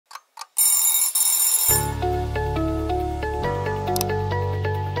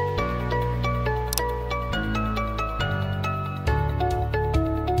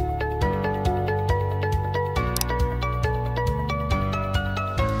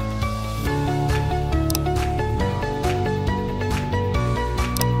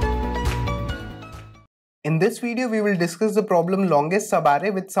In this video, we will discuss the problem longest subarray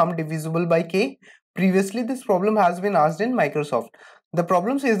with sum divisible by k. Previously, this problem has been asked in Microsoft. The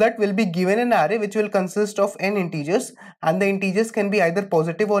problem says that we'll be given an array which will consist of n integers, and the integers can be either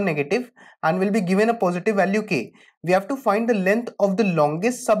positive or negative, and will be given a positive value k. We have to find the length of the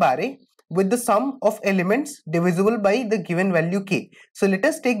longest subarray with the sum of elements divisible by the given value k. So let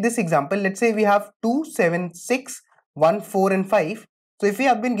us take this example. Let's say we have 2, 7, 6, 1, 4 and 5. So if we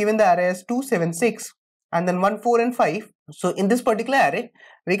have been given the array as 2, 7, 6 and then 1, 4 and 5. So in this particular array,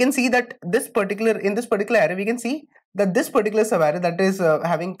 we can see that this particular subarray, that is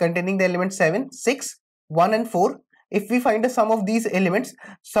containing the elements 7, 6, 1 and 4. If we find the sum of these elements,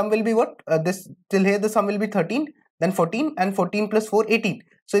 sum will be what? This till here the sum will be 13, then 14, and 14 plus 4, 18.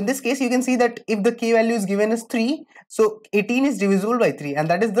 So in this case, you can see that if the k value is given as 3, so 18 is divisible by 3, and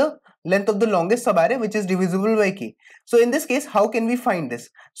that is the length of the longest subarray which is divisible by k. So in this case, how can we find this?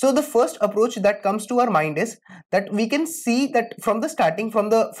 So the first approach that comes to our mind is that we can see that from the starting, from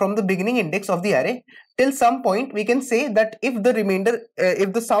the beginning index of the array till some point, we can say that if the remainder,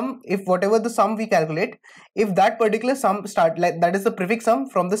 if whatever the sum we calculate, if that particular sum that is the prefix sum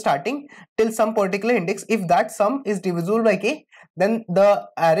from the starting till some particular index, if that sum is divisible by k, then the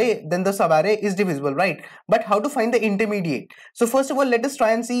subarray is divisible, right? But how to find the intermediate? So first of all, let us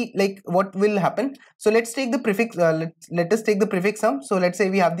try and see like what will happen. So let's take the prefix, let us take the prefix sum. So let's say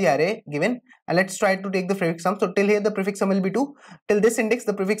we have the array given, and let's try to take the prefix sum. So till here the prefix sum will be 2, till this index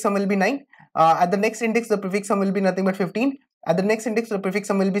the prefix sum will be 9, at the next index the prefix sum will be nothing but 15, at the next index the prefix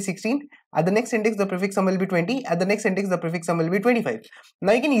sum will be 16, at the next index the prefix sum will be 20, at the next index the prefix sum will be 25.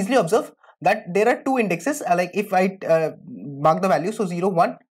 Now you can easily observe that there are two indexes, like if I mark the value, so 0,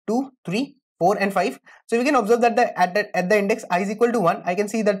 1, 2, 3, 4 and 5. So we can observe that at the index I is equal to 1, I can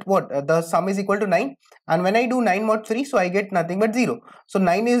see that what the sum is equal to 9, and when I do 9 mod 3, so I get nothing but 0. So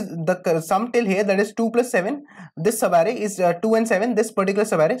 9 is the sum till here, that is 2 plus 7. This subarray is 2 and 7. This particular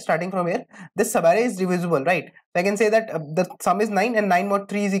subarray, starting from here, this subarray is divisible, right? So I can say that the sum is 9 and 9 mod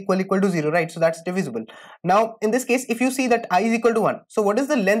 3 is equal to 0, right? So that's divisible. Now in this case, if you see that I is equal to 1, so what is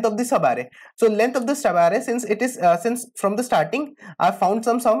the length of the subarray? So length of the subarray, since it is since from the starting I found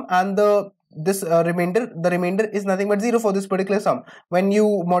some sum, and the remainder is nothing but 0 for this particular sum when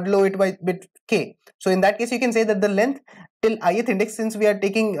you modulo it by bit k. So in that case, you can say that the length till ith index, since we are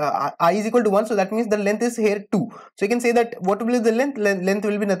taking I is equal to 1, so that means the length is here 2. So you can say that what will be the length? Length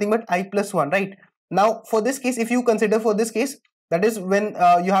will be nothing but I plus 1, right? Now for this case, if you consider for this case, that is when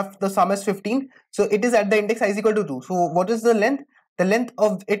you have the sum as 15, so it is at the index I is equal to 2. So what is the length? The length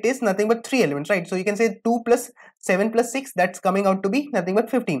of it is nothing but 3 elements, right? So you can say 2 plus 7 plus 6, that's coming out to be nothing but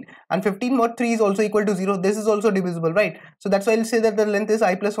 15, and 15 mod 3 is also equal to 0. This is also divisible, right? So that's why I'll say that the length is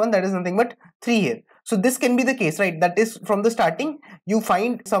I plus 1, that is nothing but 3 here. So this can be the case, right? That is from the starting you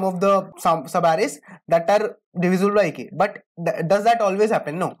find some of the subarrays that are divisible by k. But does that always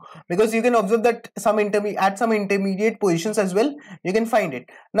happen? No, because you can observe that at some intermediate positions as well you can find it.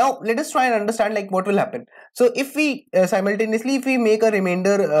 Now let us try and understand like what will happen. So if we simultaneously, if we make a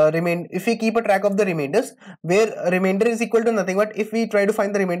remainder, if we keep a track of the remainders, where remainder is equal to nothing but, if we try to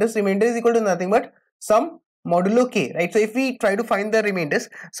find the remainders, remainder is equal to nothing but sum modulo k, right? So if we try to find the remainders,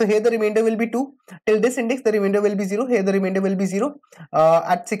 so here the remainder will be 2, till this index the remainder will be 0, here the remainder will be 0,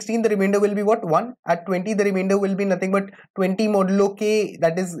 at 16 the remainder will be what? 1, at 20 the remainder will be nothing but 20 modulo k,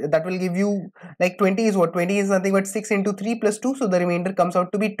 that will give you like 20 is what? 20 is nothing but 6 into 3 plus 2, so the remainder comes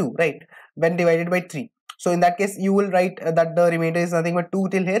out to be 2, right, when divided by 3. So in that case, you will write that the remainder is nothing but 2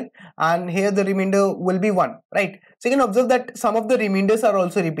 till here, and here the remainder will be 1, right? So you can observe that some of the remainders are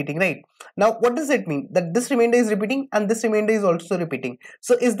also repeating, right? Now what does it mean? That this remainder is repeating and this remainder is also repeating.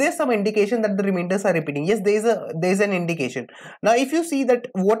 So is there some indication that the remainders are repeating? Yes, there is an indication. Now if you see that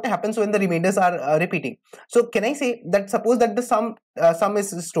what happens when the remainders are repeating, so can I say that suppose that the sum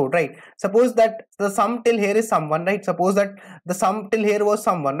is stored, right? Suppose that the sum till here is sum 1, right? Suppose that the sum till here was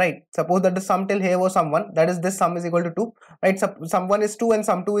sum 1, right? Suppose that the sum till here was sum 1, that is this sum is equal to 2, right? Sum 1 is 2 and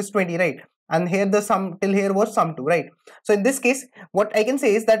sum 2 is 20, right? And here the sum till here was sum 2, right? So in this case, what I can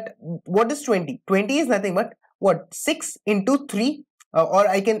say is that what is 20? 20 is nothing but what? 6 into 3, or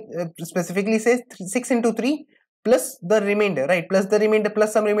I can specifically say 6 into 3 plus the remainder, right? Plus the remainder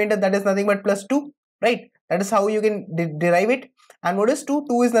plus some remainder, that is nothing but plus 2, right? That is how you can derive it. And what is 2?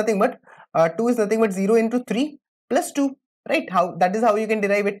 2 is nothing but 0 into 3 plus 2, right? That is how you can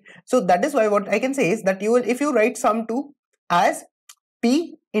derive it. So that is why what I can say is that if you write sum 2 as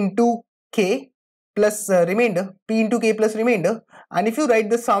p into k plus remainder, p into k plus remainder, and if you write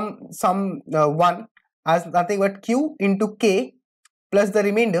the sum 1 as nothing but q into k plus the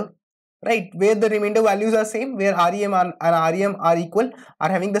remainder, right, where the remainder values are same, where rem and rem are equal, are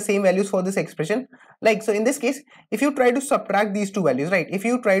having the same values for this expression. Like, so in this case, if you try to subtract these two values, right, if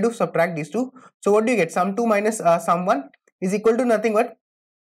you try to subtract these two, so what do you get? Sum 2 minus sum 1 is equal to nothing but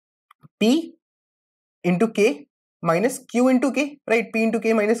p into k minus q into k, right, p into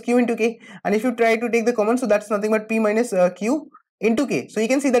k minus q into k. And if you try to take the common, so that's nothing but p minus q into k. So you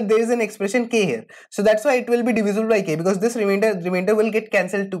can see that there is an expression k here, so that's why it will be divisible by k, because this remainder will get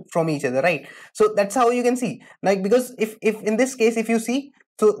cancelled from each other, right? So that's how you can see, like, because if in this case, if you see,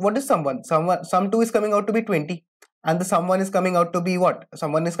 so what is sum 1? Sum 2 is coming out to be 20, and the sum 1 is coming out to be what?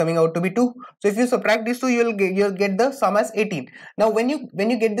 Sum 1 is coming out to be 2. So if you subtract these two, you'll get the sum as 18. Now when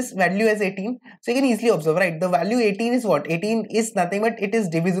you get this value as 18, so you can easily observe, right, the value 18 is what? 18 is nothing but it is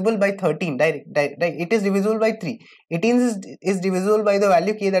divisible by 13, right? It is divisible by 3. 18 is divisible by the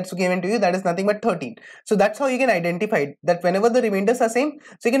value k that's given to you, that is nothing but 13. So that's how you can identify it, that whenever the remainders are same,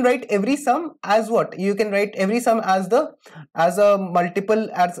 so you can write every sum as what? You can write every sum as a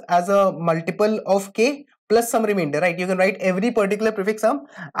multiple of k plus some remainder, right? You can write every particular prefix sum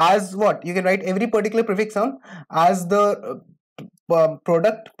as what? You can write every particular prefix sum as the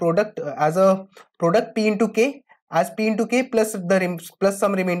product as a product p into k, as p into k plus plus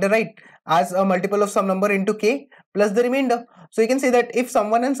some remainder, right, as a multiple of some number into k plus the remainder. So you can say that if sum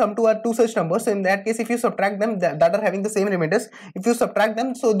 1 and sum 2 are two such numbers, so in that case, if you subtract them, that are having the same remainders, if you subtract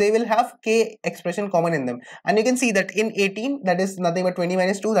them, so they will have k expression common in them. And you can see that in 18, that is nothing but 20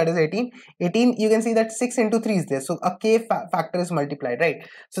 minus 2, that is 18. You can see that 6 into 3 is there, so a k factor is multiplied, right?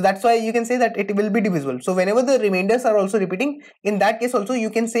 So that's why you can say that it will be divisible. So whenever the remainders are also repeating, in that case also you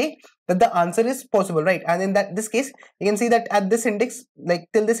can say that the answer is possible, right? And in this case, you can see that at this index, like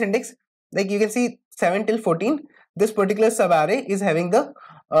till this index, like you can see 7 till 14, this particular subarray is having the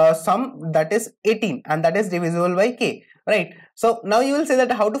sum that is 18, and that is divisible by k, right? So now you will say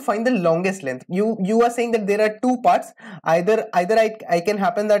that how to find the longest length. You are saying that there are two parts. Either I can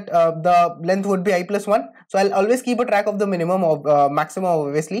happen that the length would be I plus 1. So I'll always keep a track of the minimum of maximum,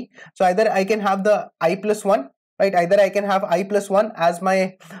 obviously. So either I can have the I plus 1, right? Either I can have I plus 1 as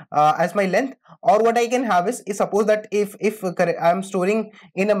my length, or what I can have is suppose that if I'm storing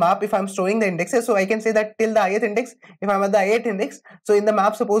in a map, if I'm storing the indexes, so I can say that till the ith index, if I'm at the ith index, so in the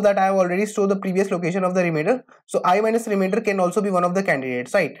map, suppose that I have already stored the previous location of the remainder, so I minus remainder can also be one of the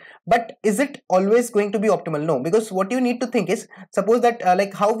candidates, right? But is it always going to be optimal? No, because what you need to think is, suppose that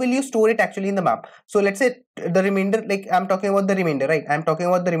like how will you store it actually in the map? So let's say the remainder, like I'm talking about the remainder, right? I'm talking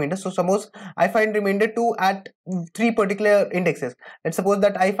about the remainder. So suppose I find remainder 2 at 3 particular indexes. Let's suppose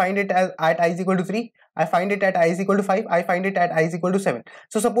that I find it at I is equal to 3, I find it at I is equal to 5, I find it at I is equal to 7.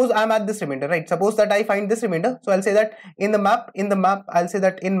 So suppose I'm at this remainder, right? Suppose that I find this remainder, so I'll say that in the map, I'll say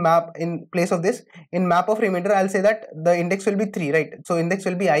that in place of this, in map of remainder, I'll say that the index will be 3, right? So index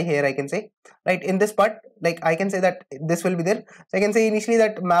will be I here, I can say, right? In this part, like I can say that this will be there. So I can say initially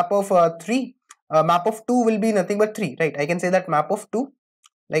that map of 3, map of 2 will be nothing but 3, right? I can say that map of 2,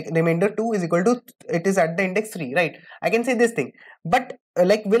 like remainder 2 is equal to, it is at the index 3, right? I can say this thing, but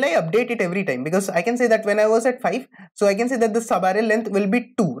like will I update it every time? Because I can say that when I was at 5, so I can say that the subarray length will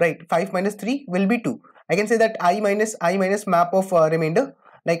be 2, right? 5 minus 3 will be 2. I can say that I minus map of remainder,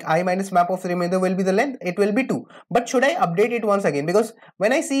 like I minus map of remainder will be the length, it will be 2. But should I update it once again? Because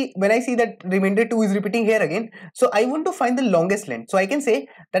when I see that remainder 2 is repeating here again, so I want to find the longest length. So I can say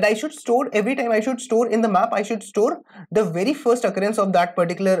that I should store, every time I should store in the map, I should store the very first occurrence of that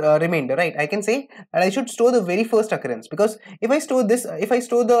particular remainder, right? I can say that I should store the very first occurrence, because if I store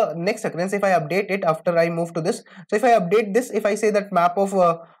the next occurrence, if I update it after I move to this, so if I update this, if I say that map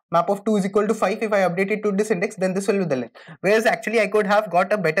of 2 is equal to 5, if I update it to this index, then this will be the length. Whereas actually I could have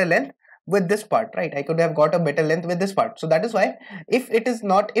got a better length with this part, right? I could have got a better length with this part. So that is why if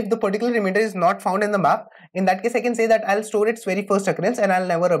the particular remainder is not found in the map, in that case I can say that I'll store its very first occurrence and I'll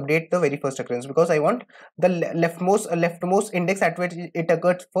never update the very first occurrence, because I want the leftmost index at which it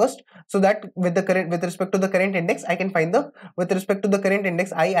occurred first, so that with respect to the current index, I can find with respect to the current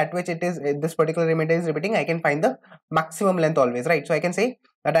index I at which it is this particular remainder is repeating, I can find the maximum length always, right? So I can say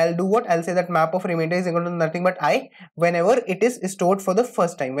that I'll do what? I'll say that map of remainder is equal to nothing but I whenever it is stored for the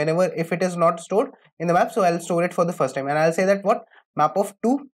first time. Whenever, if it is not stored in the map, so I'll store it for the first time, and I'll say that what? Map of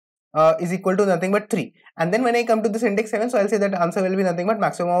 2 is equal to nothing but 3. And then when I come to this index 7, so I'll say that answer will be nothing but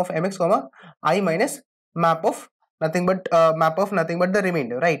maximum of mx comma I minus map of nothing but the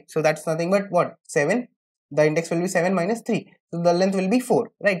remainder, right? So that's nothing but what? 7. The index will be 7 minus 3. So the length will be 4,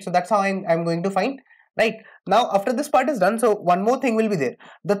 right? So that's how I'm going to find. Right now, after this part is done, so one more thing will be there.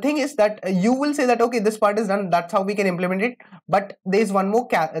 The thing is that you will say that okay, this part is done, that's how we can implement it, but there's one more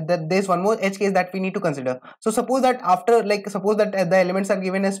edge case that we need to consider. So suppose that the elements are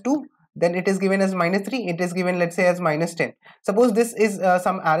given as 2, then it is given as -3, it is given, let's say, as -10. Suppose this is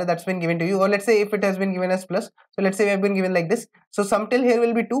some array that's been given to you, or let's say if it has been given as plus, so let's say we have been given like this. So sum till here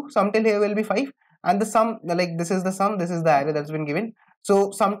will be 2, sum till here will be 5, and the sum, like this is the sum, this is the array that's been given.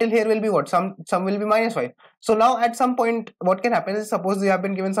 So sum till here will be what? Sum will be -5. So now at some point what can happen is, suppose you have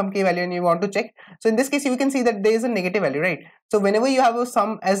been given some k value and you want to check. So in this case you can see that there is a negative value, right? So whenever you have a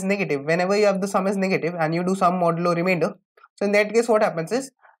sum as negative, whenever you have the sum as negative and you do sum modulo remainder, so in that case what happens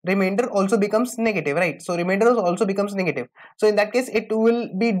is remainder also becomes negative, right? So remainder also becomes negative. So in that case it will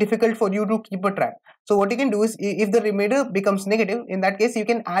be difficult for you to keep a track. So what you can do is, if the remainder becomes negative, in that case you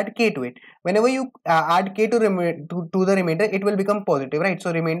can add k to it. Whenever you add k to the remainder, it will become positive, right?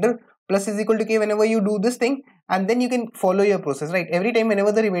 So remainder plus is equal to k whenever you do this thing, and then you can follow your process, right? Every time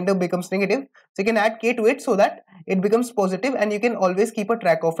whenever the remainder becomes negative, so you can add k to it so that it becomes positive, and you can always keep a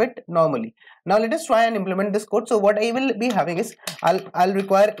track of it normally. Now let us try and implement this code. So what I will be having is, I'll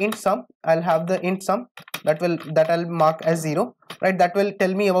require int sum. I'll have the int sum that I'll mark as 0, right? That will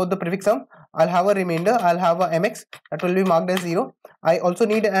tell me about the prefix sum. I'll have a remainder, I'll have a mx that will be marked as 0. I also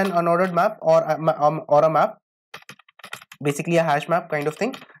need an unordered map or a map, basically a hash map kind of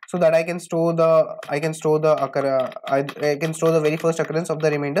thing, so that I can store the very first occurrence of the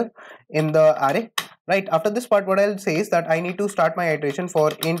remainder in the array. Right, after this part what I'll say is that I need to start my iteration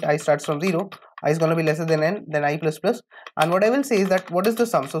for int I starts from 0, I is going to be lesser than n, then I plus plus, and what I will say is that what is the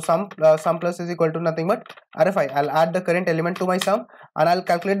sum. So sum plus is equal to nothing but rfi. I'll add the current element to my sum and I'll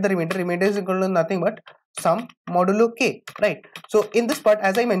calculate the remainder. Remainder is equal to nothing but sum modulo k, right? So in this part,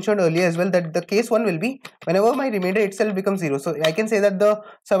 as I mentioned earlier as well, that the case 1 will be whenever my remainder itself becomes 0. So I can say that the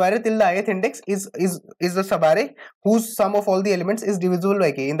subarray till the ith index is the subarray whose sum of all the elements is divisible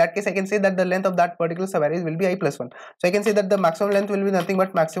by k. In that case I can say that the length of that particular subarray will be I plus 1. So I can say that the maximum length will be nothing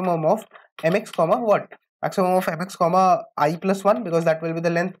but maximum of mx comma what? Maximum of mx comma I plus 1, because that will be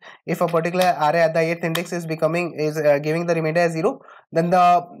the length. If a particular array at the ith index is giving the remainder as 0, then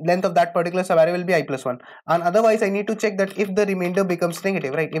the length of that particular subarray will be I plus 1. And otherwise I need to check that if the remainder becomes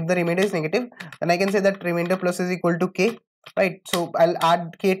negative, right? If the remainder is negative, then I can say that remainder plus is equal to k, right? So I'll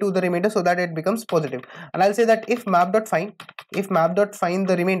add k to the remainder so that it becomes positive, and I'll say that if map.find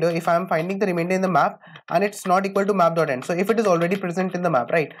the remainder, if I am finding the remainder in the map and it's not equal to map.end, so if it is already present in the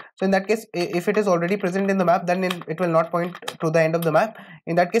map, right? So in that case, if it is already present in the map, then it will not point to the end of the map.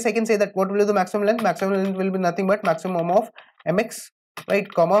 In that case I can say that what will be the maximum length? Maximum length will be nothing but maximum of mx,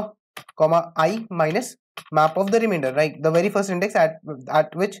 right, comma I minus map of the remainder, right? The very first index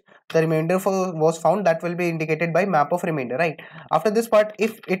at which the remainder was found, that will be indicated by map of remainder, right? After this part,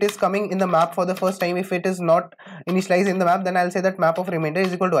 if it is coming in the map for the first time, if it is not initialized in the map, then I'll say that map of remainder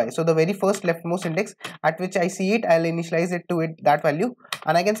is equal to I. So the very first leftmost index at which I see it, I'll initialize it to that value,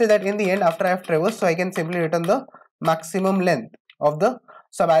 and I can say that in the end, after I have traversed, so I can simply return the maximum length of the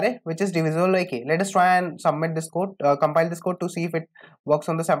subarray which is divisible by k. Let us try and submit this code, compile this code to see if it works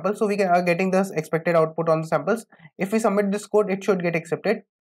on the sample. So we are getting this expected output on the samples. If we submit this code, it should get accepted.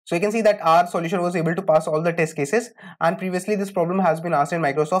 So you can see that our solution was able to pass all the test cases, and previously this problem has been asked in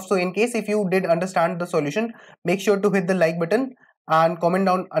Microsoft. So in case if you did understand the solution, make sure to hit the like button and comment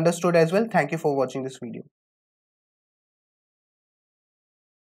down understood as well. Thank you for watching this video.